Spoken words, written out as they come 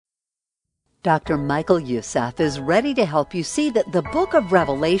Dr. Michael Youssef is ready to help you see that the book of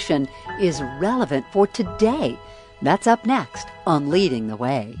Revelation is relevant for today. That's up next on Leading the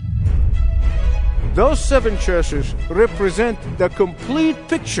Way. Those 7 churches represent the complete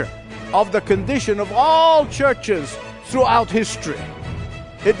picture of the condition of all churches throughout history.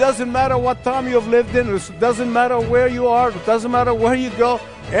 It doesn't matter what time you've lived in, it doesn't matter where you are, it doesn't matter where you go.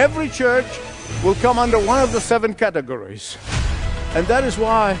 Every church will come under one of the 7 categories. And that is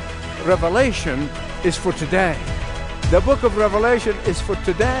why Revelation is for today. The book of Revelation is for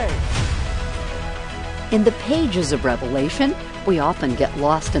today. In the pages of Revelation, we often get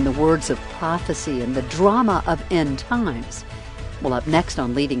lost in the words of prophecy and the drama of end times. Well, up next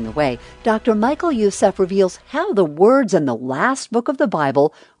on Leading the Way, Dr. Michael Youssef reveals how the words in the last book of the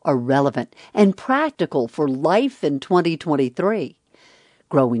Bible are relevant and practical for life in 2023.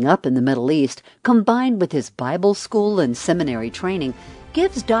 Growing up in the Middle East, combined with his Bible school and seminary training,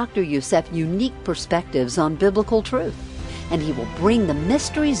 gives Dr. Youssef unique perspectives on biblical truth, and he will bring the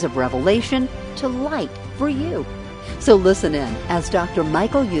mysteries of Revelation to light for you. So listen in as Dr.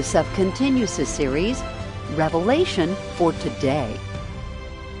 Michael Youssef continues his series, Revelation for Today.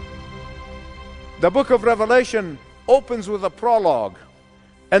 The book of Revelation opens with a prologue.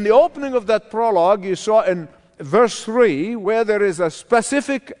 And the opening of that prologue you saw in verse 3, where there is a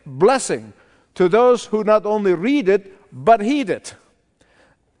specific blessing to those who not only read it, but heed it.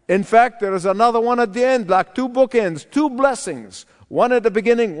 In fact, there is another one at the end, like 2 bookends, 2 blessings, one at the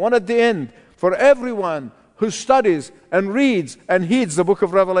beginning, one at the end, for everyone who studies and reads and heeds the book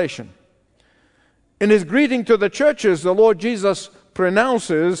of Revelation. In his greeting to the churches, the Lord Jesus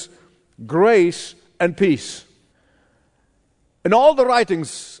pronounces grace and peace. In all the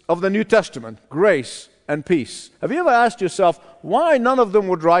writings of the New Testament, grace and peace. Have you ever asked yourself why none of them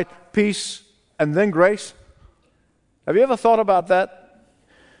would write peace and then grace? Have you ever thought about that?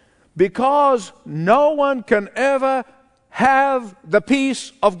 Because no one can ever have the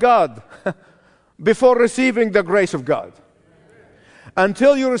peace of God before receiving the grace of God.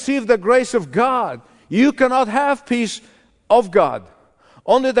 Until you receive the grace of God, you cannot have peace of God.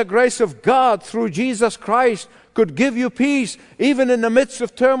 Only the grace of God through Jesus Christ could give you peace, even in the midst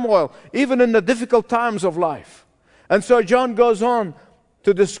of turmoil, even in the difficult times of life. And so John goes on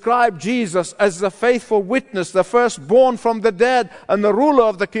to describe Jesus as the faithful witness, the firstborn from the dead, and the ruler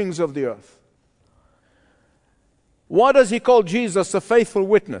of the kings of the earth. Why does he call Jesus a faithful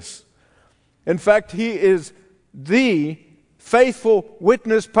witness? In fact, he is the faithful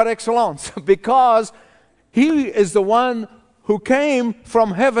witness par excellence, because he is the one who came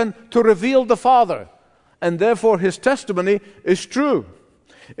from heaven to reveal the Father, and therefore his testimony is true.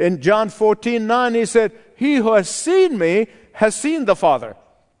 In John 14:9, he said, "He who has seen me has seen the Father."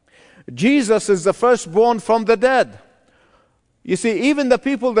 Jesus is the firstborn from the dead. You see, even the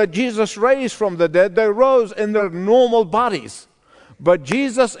people that Jesus raised from the dead, they rose in their normal bodies. But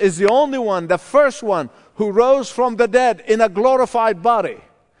Jesus is the only one, the first one, who rose from the dead in a glorified body.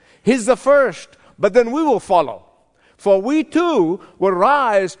 He's the first, but then we will follow. For we too will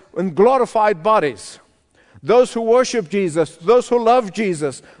rise in glorified bodies. Those who worship Jesus, those who love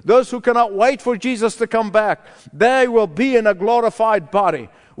Jesus, those who cannot wait for Jesus to come back, they will be in a glorified body.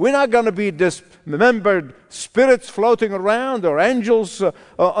 We're not going to be dismembered spirits floating around or angels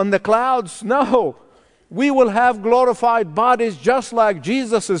on the clouds. No, we will have glorified bodies just like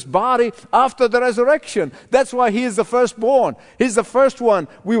Jesus' body after the resurrection. That's why he is the firstborn. He's the first one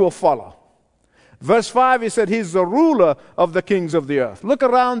we will follow. Verse 5, he said, he's the ruler of the kings of the earth. Look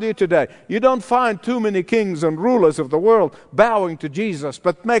around you today. You don't find too many kings and rulers of the world bowing to Jesus.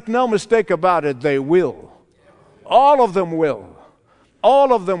 But make no mistake about it, they will. All of them will.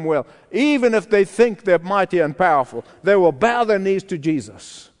 All of them will. Even if they think they're mighty and powerful, they will bow their knees to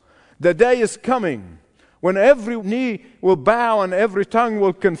Jesus. The day is coming when every knee will bow and every tongue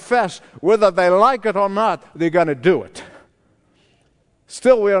will confess, whether they like it or not, they're going to do it.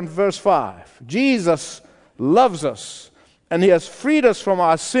 Still, we're in verse 5. Jesus loves us, and he has freed us from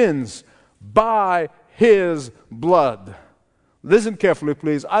our sins by his blood. Listen carefully,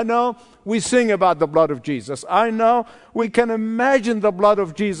 please. I know we sing about the blood of Jesus. I know we can imagine the blood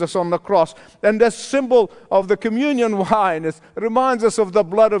of Jesus on the cross. And the symbol of the communion wine reminds us of the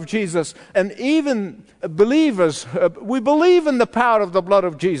blood of Jesus. And even believers, we believe in the power of the blood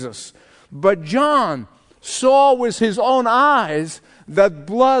of Jesus. But John saw with his own eyes that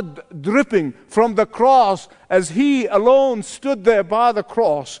blood dripping from the cross as he alone stood there by the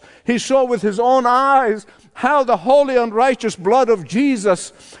cross. He saw with his own eyes how the holy and righteous blood of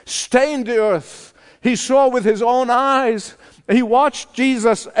Jesus stained the earth. He saw with his own eyes, he watched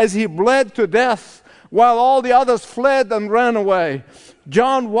Jesus as he bled to death while all the others fled and ran away.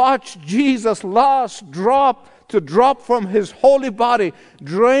 John watched Jesus' last drop from his holy body,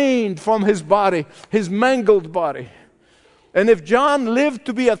 drained from his body, his mangled body. And if John lived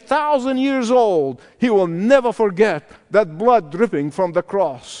to be 1,000 years old, he will never forget that blood dripping from the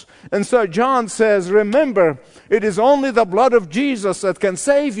cross. And so John says, remember, it is only the blood of Jesus that can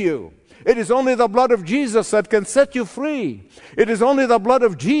save you. It is only the blood of Jesus that can set you free. It is only the blood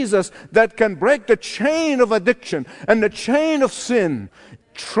of Jesus that can break the chain of addiction and the chain of sin.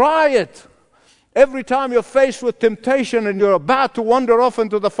 Try it. Every time you're faced with temptation and you're about to wander off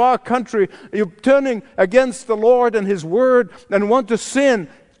into the far country, you're turning against the Lord and His Word and want to sin,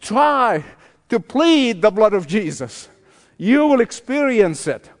 try to plead the blood of Jesus. You will experience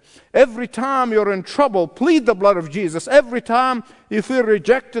it. Every time you're in trouble, plead the blood of Jesus. Every time you feel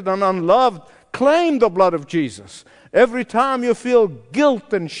rejected and unloved, claim the blood of Jesus. Every time you feel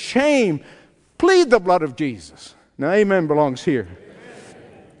guilt and shame, plead the blood of Jesus. Now, amen belongs here.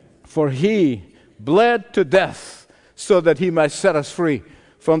 For He bled to death so that He might set us free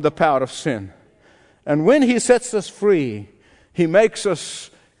from the power of sin. And when He sets us free, He makes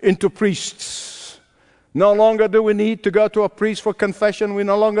us into priests. No longer do we need to go to a priest for confession. We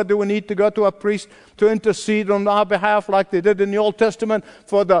no longer do we need to go to a priest to intercede on our behalf like they did in the Old Testament.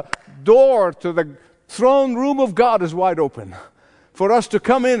 For the door to the throne room of God is wide open for us to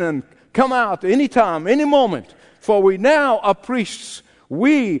come in and come out anytime, any moment. For we now are priests.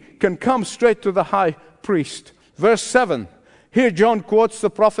 We can come straight to the high priest. Verse 7. Here John quotes the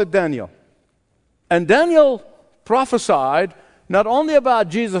prophet Daniel. And Daniel prophesied not only about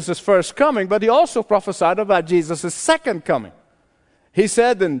Jesus' first coming, but he also prophesied about Jesus' second coming. He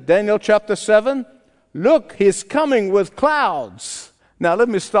said in Daniel chapter 7, look, He's coming with clouds. Now let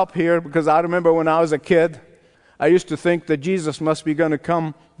me stop here, because I remember when I was a kid, I used to think that Jesus must be going to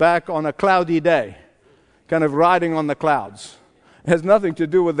come back on a cloudy day, kind of riding on the clouds. It has nothing to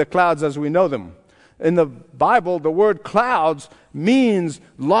do with the clouds as we know them. In the Bible, the word clouds means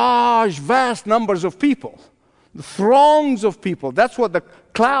large, vast numbers of people. Throngs of people. That's what the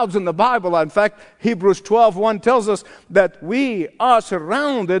clouds in the Bible are. In fact, Hebrews 12:1 tells us that we are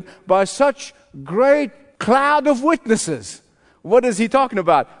surrounded by such great cloud of witnesses. What is he talking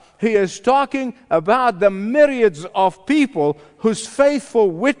about? He is talking about the myriads of people whose faithful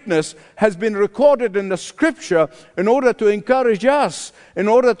witness has been recorded in the Scripture in order to encourage us, in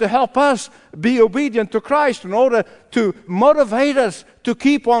order to help us be obedient to Christ, in order to motivate us to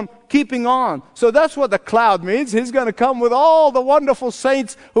keep on keeping on. So that's what the cloud means. He's going to come with all the wonderful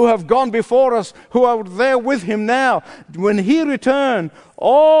saints who have gone before us, who are there with Him now. When He returns,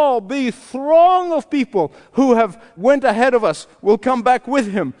 all the throng of people who have went ahead of us will come back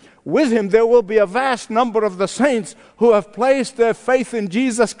with Him. With Him there will be a vast number of the saints who have placed their faith in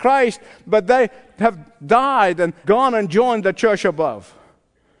Jesus Christ, but they have died and gone and joined the church above.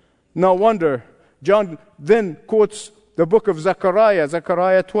 No wonder John then quotes the book of Zechariah,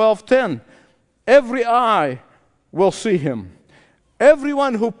 Zechariah 12:10. Every eye will see Him,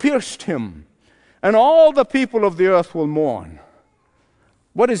 everyone who pierced Him, and all the people of the earth will mourn.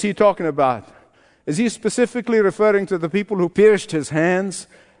 What is he talking about? Is he specifically referring to the people who pierced His hands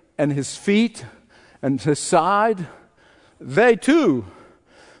and His feet and His side? They too.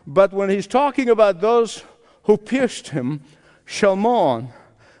 But when he's talking about those who pierced Him shall mourn,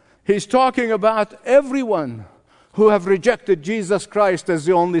 he's talking about everyone who have rejected Jesus Christ as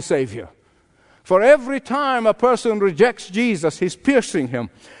the only Savior. For every time a person rejects Jesus, he's piercing him.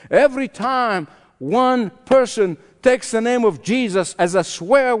 Every time one person takes the name of Jesus as a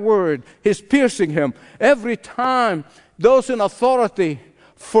swear word, he's piercing him. Every time those in authority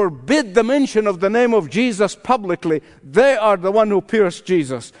forbid the mention of the name of Jesus publicly, they are the one who pierced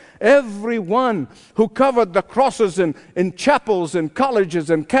Jesus. Everyone who covered the crosses in chapels and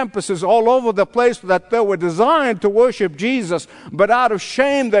colleges and campuses all over the place that they were designed to worship Jesus, but out of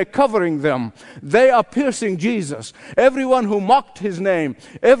shame they're covering them. They are piercing Jesus. Everyone who mocked His name,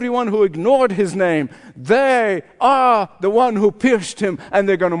 everyone who ignored His name, they are the one who pierced Him, and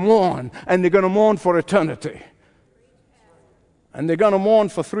they're going to mourn, and they're going to mourn for eternity. And they're going to mourn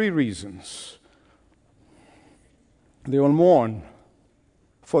for three reasons. They will mourn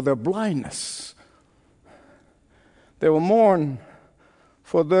for their blindness. They will mourn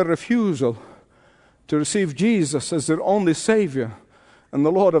for their refusal to receive Jesus as their only Savior and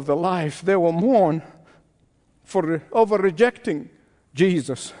the Lord of their life. They will mourn for rejecting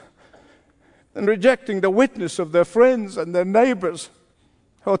Jesus and rejecting the witness of their friends and their neighbors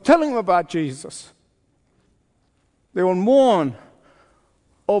who are telling them about Jesus. They will mourn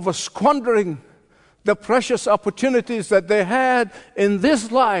over squandering the precious opportunities that they had in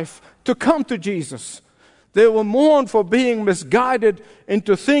this life to come to Jesus. They will mourn for being misguided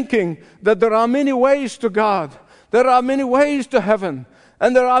into thinking that there are many ways to God. There are many ways to heaven.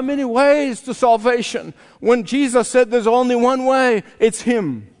 And there are many ways to salvation. When Jesus said there's only one way, it's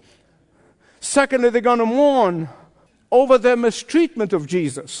Him. Secondly, they're going to mourn over their mistreatment of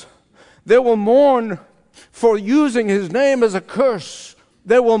Jesus. They will mourn for using His name as a curse.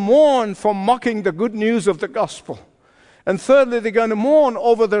 They will mourn for mocking the good news of the gospel. And thirdly, they're going to mourn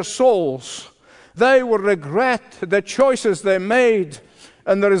over their souls. They will regret the choices they made,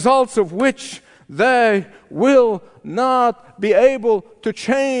 and the results of which they will not be able to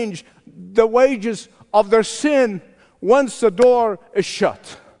change the wages of their sin once the door is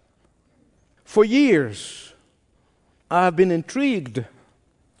shut. For years, I have been intrigued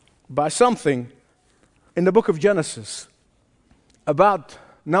by something in the book of Genesis about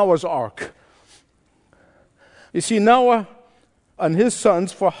Noah's Ark. You see, Noah and his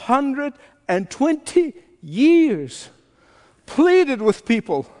sons for 120 years pleaded with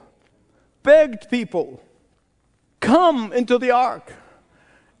people, begged people, come into the ark.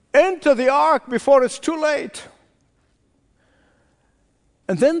 Enter the ark before it's too late.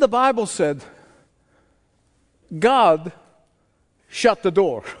 And then the Bible said, God shut the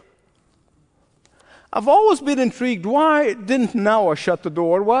door. I've always been intrigued. Why didn't Noah shut the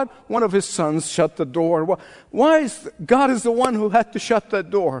door? Why one of his sons shut the door? Why is God is the one who had to shut that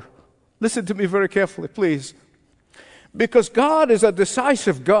door? Listen to me very carefully, please. Because God is a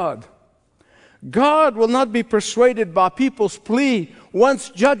decisive God. God will not be persuaded by people's plea once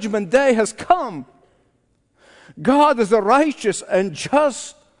judgment day has come. God is a righteous and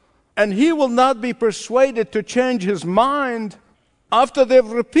just, and He will not be persuaded to change His mind after they've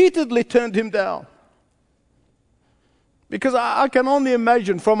repeatedly turned Him down. Because I can only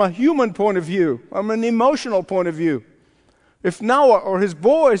imagine from a human point of view, from an emotional point of view, if Noah or his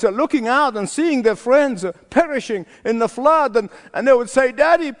boys are looking out and seeing their friends perishing in the flood, and they would say,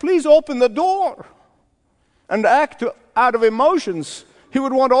 Daddy, please open the door. And act out of emotions, he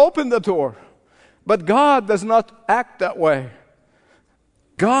would want to open the door. But God does not act that way.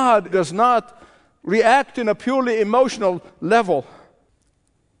 God does not react in a purely emotional level.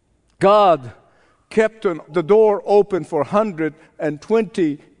 God kept the door open for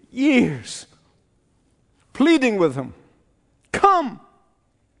 120 years, pleading with him, come.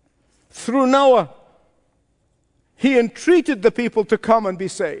 Through Noah, he entreated the people to come and be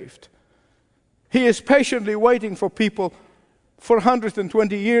saved. He is patiently waiting for people for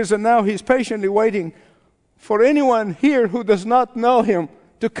 120 years, and now he's patiently waiting for anyone here who does not know him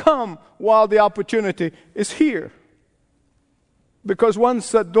to come while the opportunity is here. Because once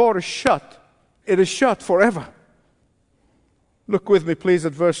that door is shut, it is shut forever. Look with me, please,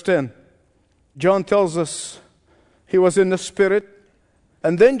 at verse 10. John tells us he was in the Spirit,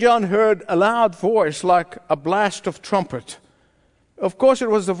 and then John heard a loud voice like a blast of trumpet. Of course, it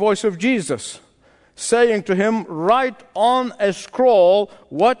was the voice of Jesus, saying to him, write on a scroll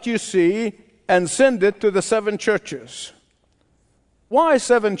what you see and send it to the 7 churches. Why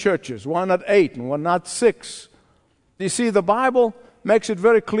 7 churches? Why not 8 and why not 6? You see, the Bible makes it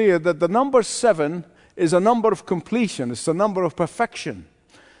very clear that the number 7 is a number of completion. It's a number of perfection.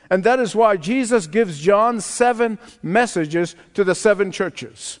 And that is why Jesus gives John 7 messages to the 7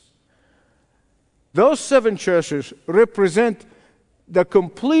 churches. Those 7 churches represent the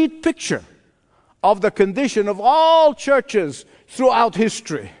complete picture of the condition of all churches throughout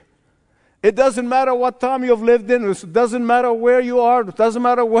history. It doesn't matter what time you've lived in. It doesn't matter where you are. It doesn't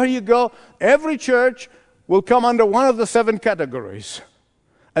matter where you go. Every church will come under one of the 7 categories.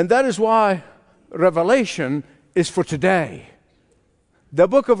 And that is why Revelation is for today. The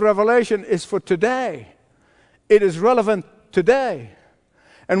book of Revelation is for today. It is relevant today.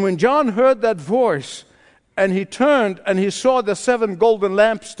 And when John heard that voice, and he turned and he saw the 7 golden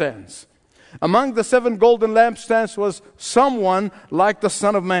lampstands, among the 7 golden lampstands was someone like the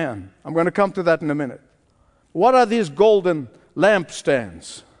Son of Man. I'm going to come to that in a minute. What are these golden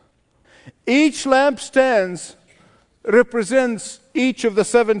lampstands? Each lampstand represents each of the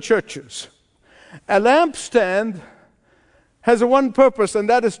 7 churches. A lampstand has one purpose, and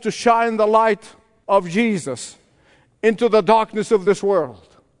that is to shine the light of Jesus into the darkness of this world.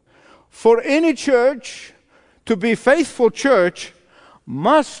 For any church to be faithful church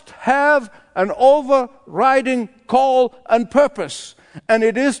must have an overriding call and purpose, and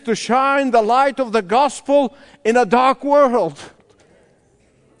it is to shine the light of the gospel in a dark world.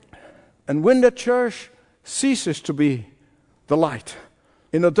 And when the church ceases to be the light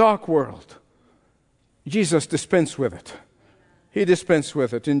in a dark world, Jesus dispensed with it. He dispensed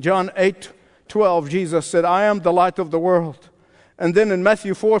with it. In John 8:12, Jesus said, I am the light of the world. And then in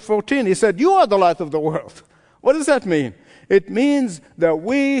Matthew 4:14, he said, you are the light of the world. What does that mean? It means that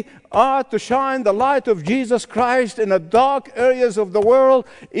we are to shine the light of Jesus Christ in the dark areas of the world,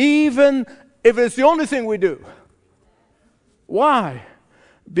 even if it's the only thing we do. Why?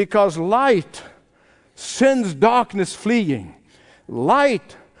 Because light sends darkness fleeing.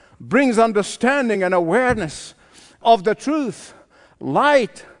 Light brings understanding and awareness of the truth.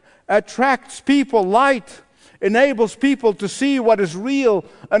 Light attracts people. Light enables people to see what is real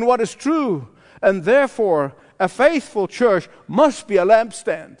and what is true. And therefore, a faithful church must be a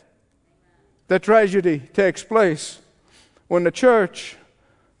lampstand. The tragedy takes place when the church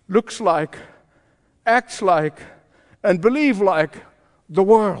looks like, acts like, and believes like the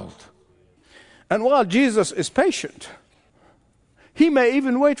world. And while Jesus is patient, he may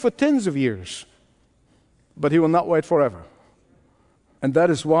even wait for tens of years, but he will not wait forever. And that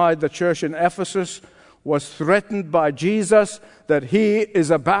is why the church in Ephesus was threatened by Jesus that he is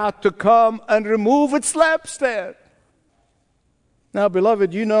about to come and remove its lampstand. Now,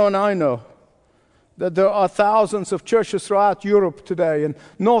 beloved, you know and I know that there are thousands of churches throughout Europe today and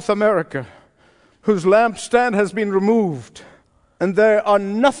North America whose lampstand has been removed, and there are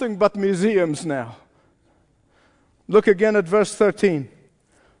nothing but museums now. Look again at verse 13.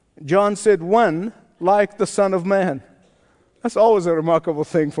 John said, one like the Son of Man. That's always a remarkable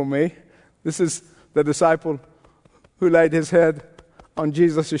thing for me. This is the disciple who laid his head on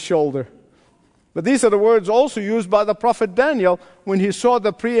Jesus' shoulder. But these are the words also used by the prophet Daniel when he saw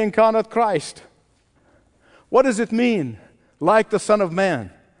the pre-incarnate Christ. What does it mean, like the Son of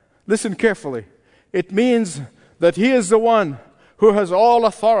Man? Listen carefully. It means that he is the one who has all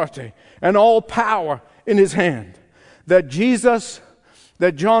authority and all power in his hand. That Jesus,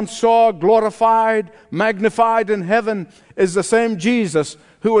 that John saw glorified, magnified in heaven, is the same Jesus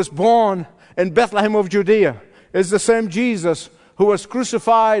who was born in Bethlehem of Judea, is the same Jesus who was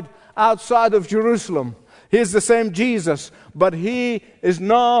crucified outside of Jerusalem. He is the same Jesus, but he is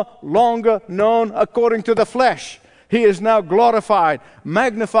no longer known according to the flesh. He is now glorified,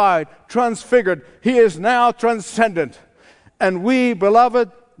 magnified, transfigured. He is now transcendent. And we,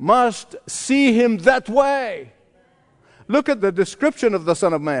 beloved, must see him that way. Look at the description of the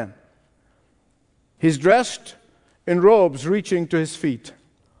Son of Man. He's dressed in robes reaching to his feet.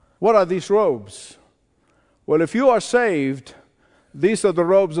 What are these robes? Well, if you are saved, these are the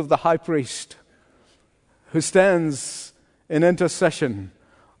robes of the high priest who stands in intercession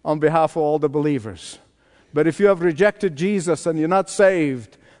on behalf of all the believers. But if you have rejected Jesus and you're not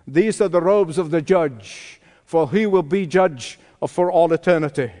saved, these are the robes of the judge, for he will be judge for all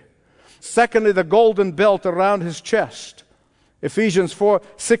eternity. Secondly, the golden belt around his chest. Ephesians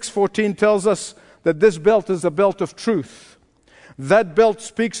 6:14 tells us that this belt is a belt of truth. That belt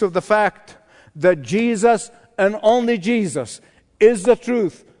speaks of the fact that Jesus and only Jesus is the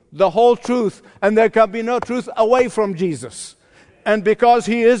truth, the whole truth, and there can be no truth away from Jesus. And because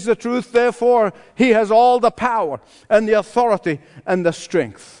he is the truth, therefore, he has all the power and the authority and the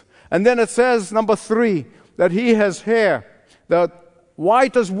strength. And then it says, number 3, that he has hair that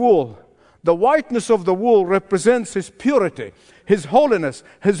white as wool. The whiteness of the wool represents his purity, his holiness,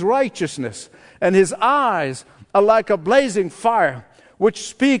 his righteousness. And his eyes are like a blazing fire, which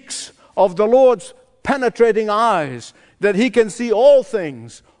speaks of the Lord's penetrating eyes, that he can see all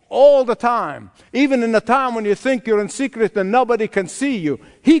things, all the time. Even in the time when you think you're in secret and nobody can see you,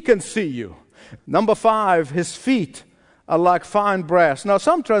 he can see you. Number 5, his feet are like fine brass. Now,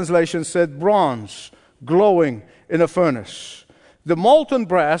 some translations said bronze, glowing in a furnace. The molten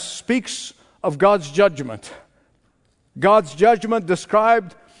brass speaks of God's judgment. God's judgment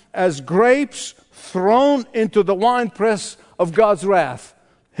described as grapes thrown into the winepress of God's wrath.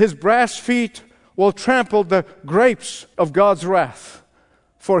 His brass feet will trample the grapes of God's wrath,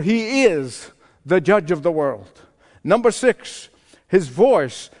 for he is the judge of the world. Number 6, his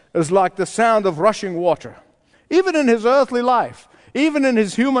voice is like the sound of rushing water. Even in his earthly life, even in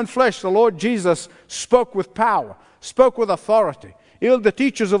his human flesh, the Lord Jesus spoke with power, spoke with authority. Even the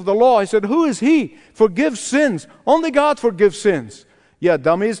teachers of the law, he said, who is he? Forgives sins. Only God forgives sins. Yeah,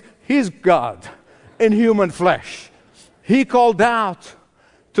 dummies, he's God in human flesh. He called out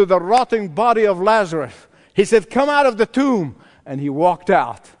to the rotting body of Lazarus. He said, come out of the tomb. And he walked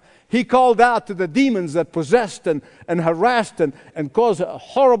out. He called out to the demons that possessed and harassed and caused a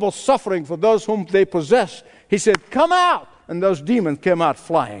horrible suffering for those whom they possessed. He said, come out. And those demons came out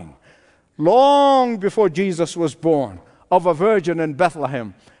flying. Long before Jesus was born, of a virgin in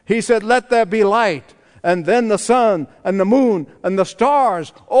Bethlehem, he said, let there be light. And then the sun and the moon and the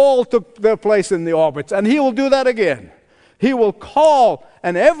stars all took their place in the orbits. And he will do that again. He will call,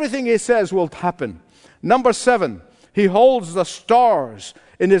 and everything he says will happen. Number 7, He holds the stars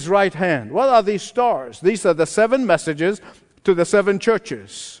in his right hand. What are these stars? These are the 7 messages to the 7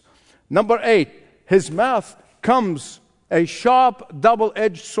 churches. Number 8, his mouth comes a sharp,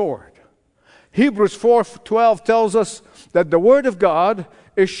 double-edged sword. Hebrews 4:12 tells us that the Word of God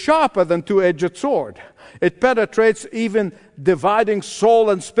is sharper than two-edged sword. It penetrates even dividing soul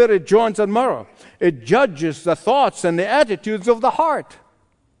and spirit, joints and marrow. It judges the thoughts and the attitudes of the heart.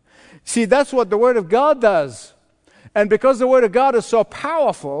 See, that's what the Word of God does. And because the Word of God is so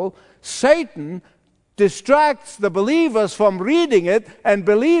powerful, Satan distracts the believers from reading it and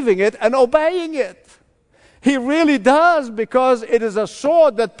believing it and obeying it. He really does, because it is a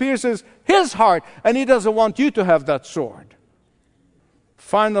sword that pierces his heart, and he doesn't want you to have that sword.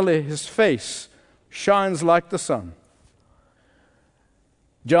 Finally, his face shines like the sun.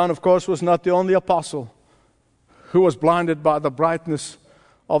 John, of course, was not the only apostle who was blinded by the brightness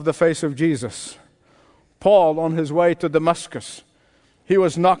of the face of Jesus. Paul, on his way to Damascus, he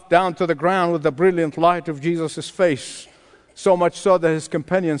was knocked down to the ground with the brilliant light of Jesus' face, so much so that his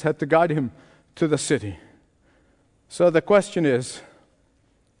companions had to guide him to the city. So the question is,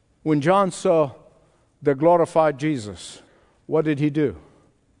 when John saw the glorified Jesus, what did he do?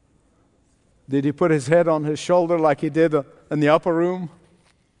 Did he put his head on his shoulder like he did in the upper room?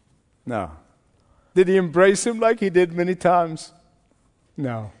 No. Did he embrace him like he did many times?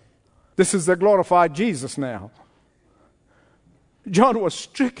 No. This is the glorified Jesus now. John was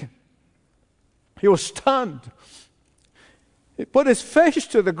stricken. He was stunned. He put his face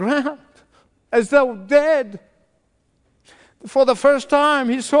to the ground as though dead. For the first time,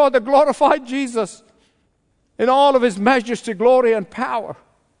 he saw the glorified Jesus in all of his majesty, glory, and power.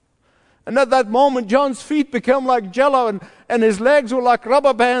 And at that moment, John's feet became like jello, and his legs were like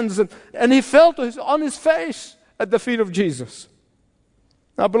rubber bands, and he fell on his face at the feet of Jesus.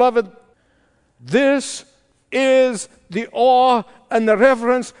 Now, beloved, this is the awe and the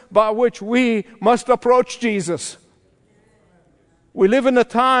reverence by which we must approach Jesus. We live in a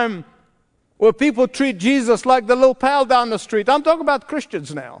time where people treat Jesus like the little pal down the street. I'm talking about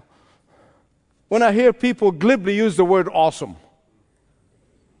Christians now. When I hear people glibly use the word awesome,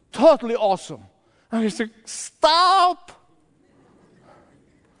 totally awesome, I say, stop!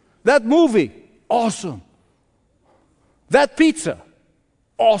 That movie, awesome. That pizza,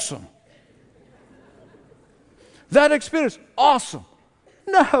 awesome. That experience, awesome.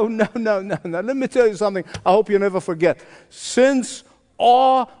 No. Let me tell you something I hope you never forget. Since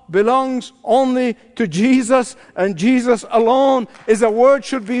awe belongs only to Jesus, and Jesus alone is a word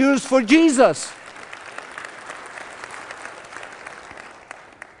should be used for Jesus.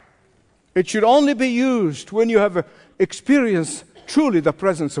 It should only be used when you have experienced truly the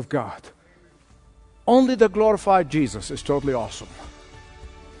presence of God. Only the glorified Jesus is totally awesome.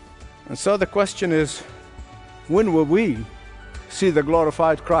 And so the question is, when will we see the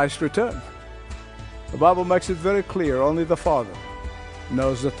glorified Christ return? The Bible makes it very clear, only the Father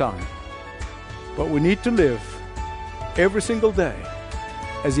knows the time. But we need to live every single day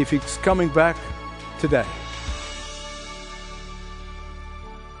as if He's coming back today.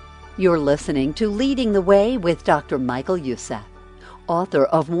 You're listening to Leading the Way with Dr. Michael Youssef, author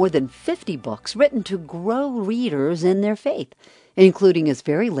of more than 50 books written to grow readers in their faith, including his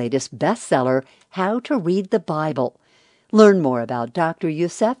very latest bestseller, How to Read the Bible. Learn more about Dr.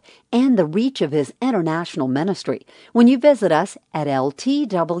 Youssef and the reach of his international ministry when you visit us at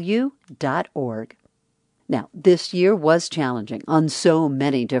ltw.org. Now, this year was challenging on so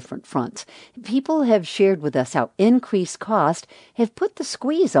many different fronts. People have shared with us how increased costs have put the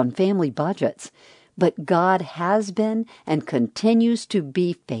squeeze on family budgets. But God has been and continues to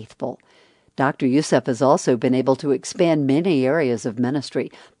be faithful. Dr. Youssef has also been able to expand many areas of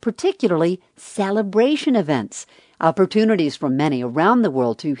ministry, particularly celebration events, opportunities for many around the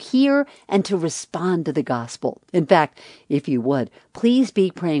world to hear and to respond to the gospel. In fact, if you would, please be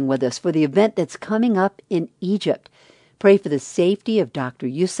praying with us for the event that's coming up in Egypt. Pray for the safety of Dr.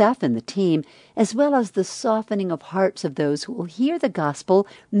 Youssef and the team, as well as the softening of hearts of those who will hear the gospel,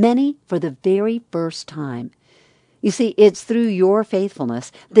 many for the very first time. You see, it's through your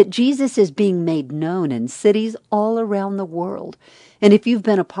faithfulness that Jesus is being made known in cities all around the world. And if you've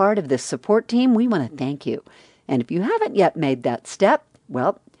been a part of this support team, we want to thank you. And if you haven't yet made that step,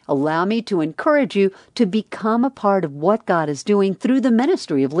 well, allow me to encourage you to become a part of what God is doing through the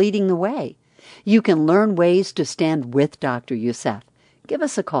ministry of Leading the Way. You can learn ways to stand with Dr. Youssef. Give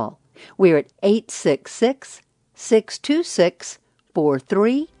us a call. We're at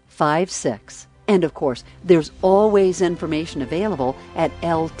 866-626-4356. And of course, there's always information available at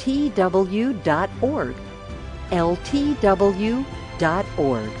ltw.org. ltw.org.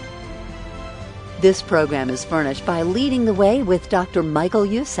 This program is furnished by Leading the Way with Dr. Michael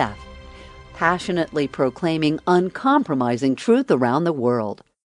Youssef, passionately proclaiming uncompromising truth around the world.